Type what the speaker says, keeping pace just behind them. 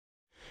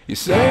You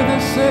say the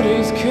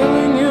city's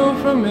killing you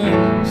from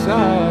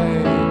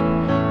inside.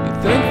 You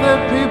think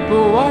that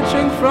people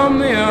watching from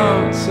the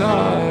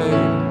outside.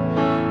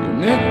 You're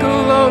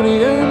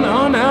Nickelodeon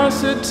on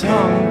acid,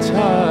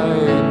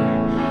 tongue-tied.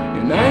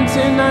 You're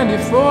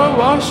 1994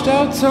 washed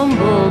out,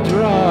 tumble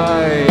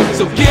dry.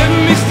 So give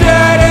me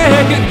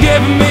static,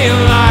 give me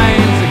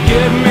lines,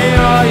 give me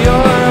all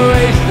your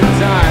wasted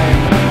time.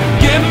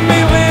 Give me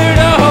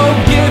weirdo,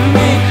 give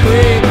me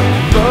creep,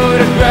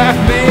 photograph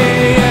me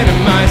in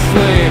my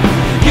sleep.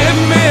 Give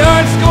me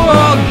art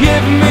school,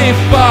 give me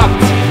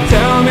fucked.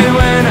 Tell me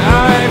when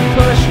I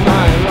push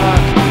my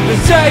luck.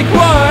 Just take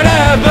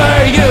whatever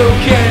you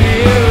can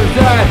use.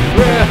 I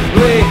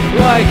really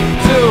like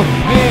to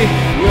be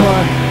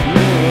your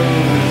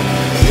muse.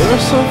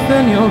 You're so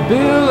thin you'll be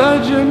a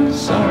legend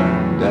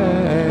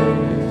someday.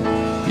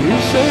 You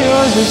say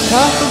you're just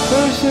half a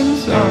person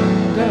some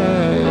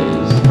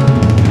days.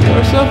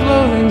 Your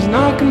self-loathing's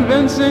not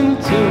convincing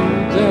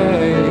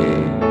today.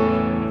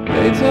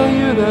 They tell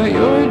you that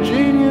you're a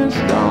genius,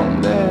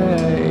 don't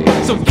they?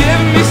 So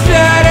give me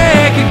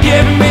static,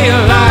 give me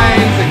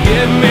lines,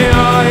 give me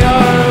all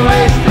your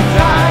wasted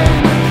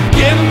time.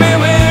 Give me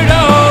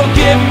weirdo,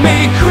 give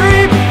me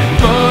creep,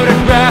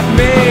 photograph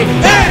me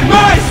in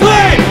my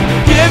sleep.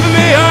 Give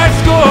me art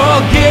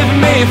school, give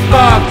me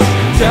fucked.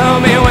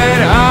 Tell me when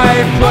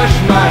I push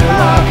my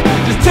luck.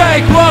 Just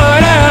take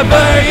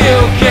whatever you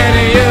can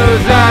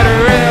use. I'd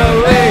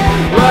really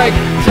like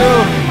to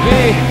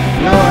be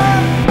your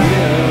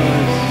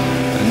muse.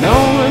 I know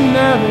we're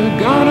never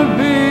gonna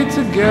be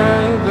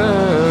together.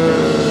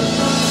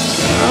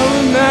 I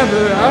would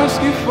never ask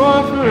you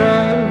for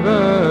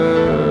forever.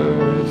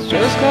 It's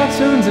just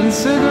cartoons and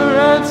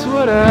cigarettes,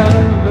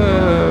 whatever.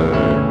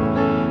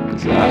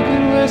 'Cause I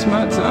could waste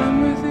my time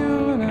with you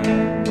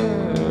whenever.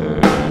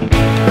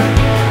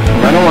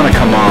 I don't want to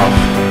come off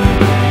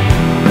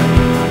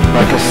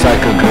like a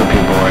psycho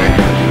groupie boy.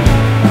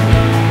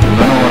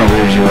 I don't want to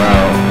weird you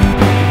out,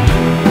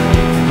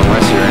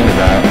 unless you're into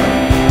that.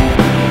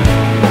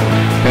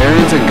 They're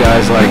into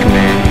guys like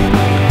me.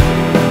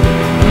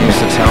 You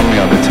used to tell me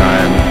all the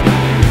time.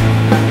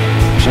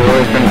 You've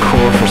always been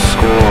cool for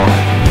school.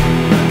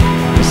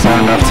 It's not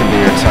enough to be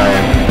your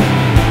type.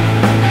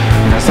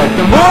 And it's like,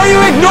 the more you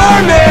ignore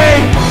me,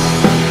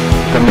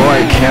 the more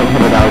I can't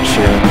live without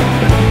you.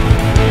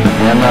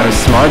 And I'm not as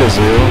smart as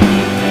you.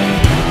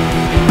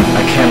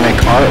 I can't make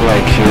art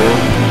like you.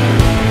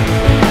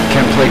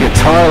 Can't play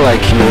guitar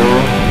like you.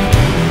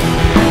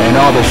 And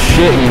all the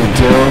shit you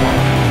do.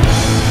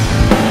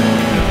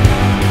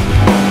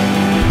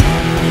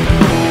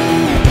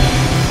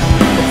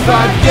 If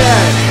I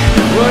get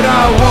what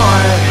I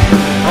want,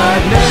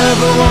 I'd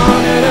never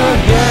want it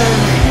again.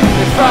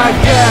 If I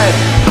get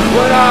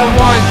what I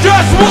want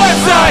just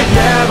once, I'd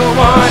never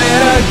want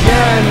it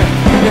again.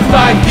 If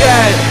I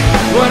get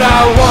what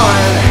I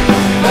want,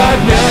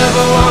 I'd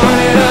never want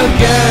it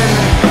again.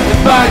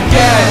 If I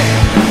get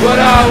what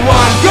I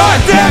want, God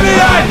damn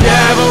it, I'd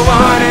never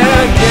want it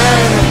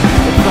again.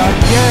 If I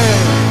get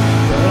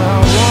what I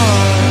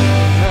want,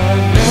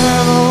 I'd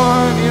never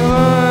want you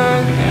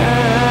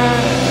again.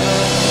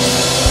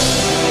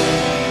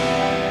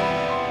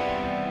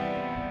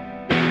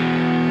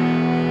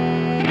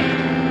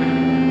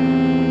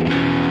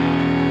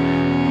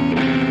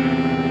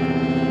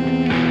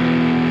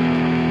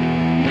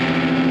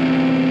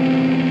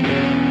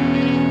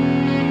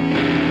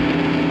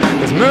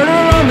 There's murder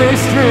on these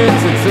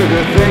streets, it's a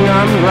good thing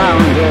I'm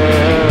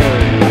grounded.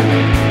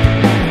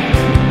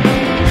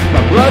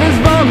 My blood is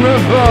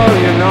vulnerable,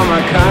 you know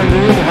my kind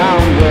is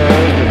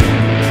hounded.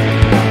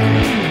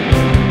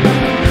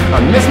 I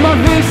miss my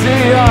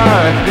VCR,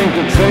 I think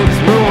the tapes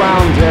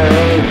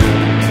rewounded.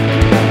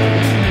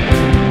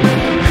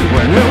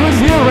 When it was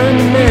you and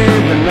me,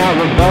 but now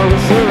we're both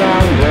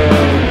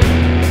surrounded.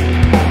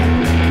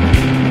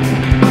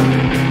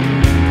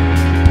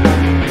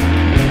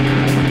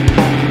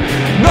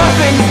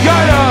 Nothing's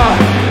gonna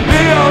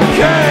be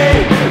okay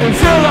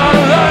until I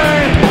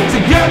learn to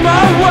get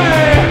my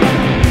way.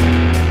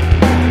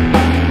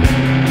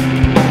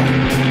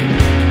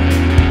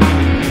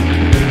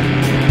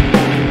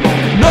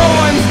 No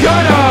one's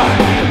gonna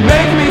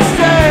make me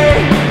stay,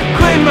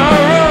 clean my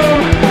room,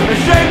 or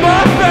shave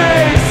my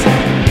face.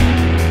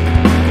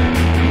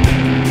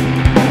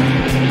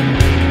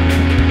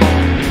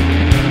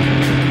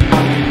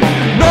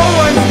 No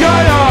one's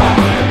gonna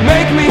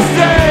make me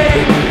stay,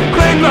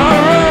 clean my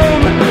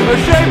room, or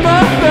shave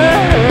my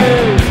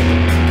face.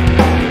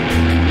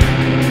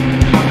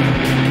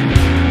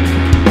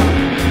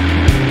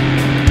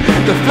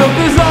 The filth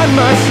is on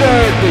my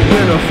shirt, the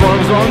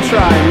uniforms won't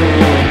try me.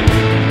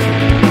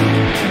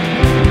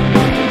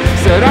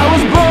 Said I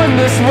was born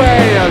this way,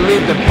 I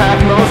leave the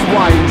path most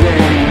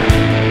winding.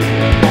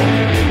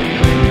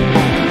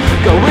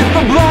 Go with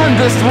the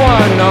blondest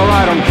one, no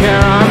I don't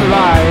care, I'm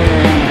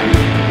lying.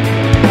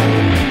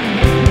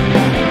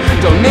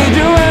 Don't need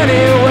you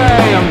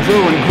anyway, I'm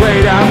doing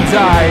great, I'm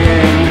dying.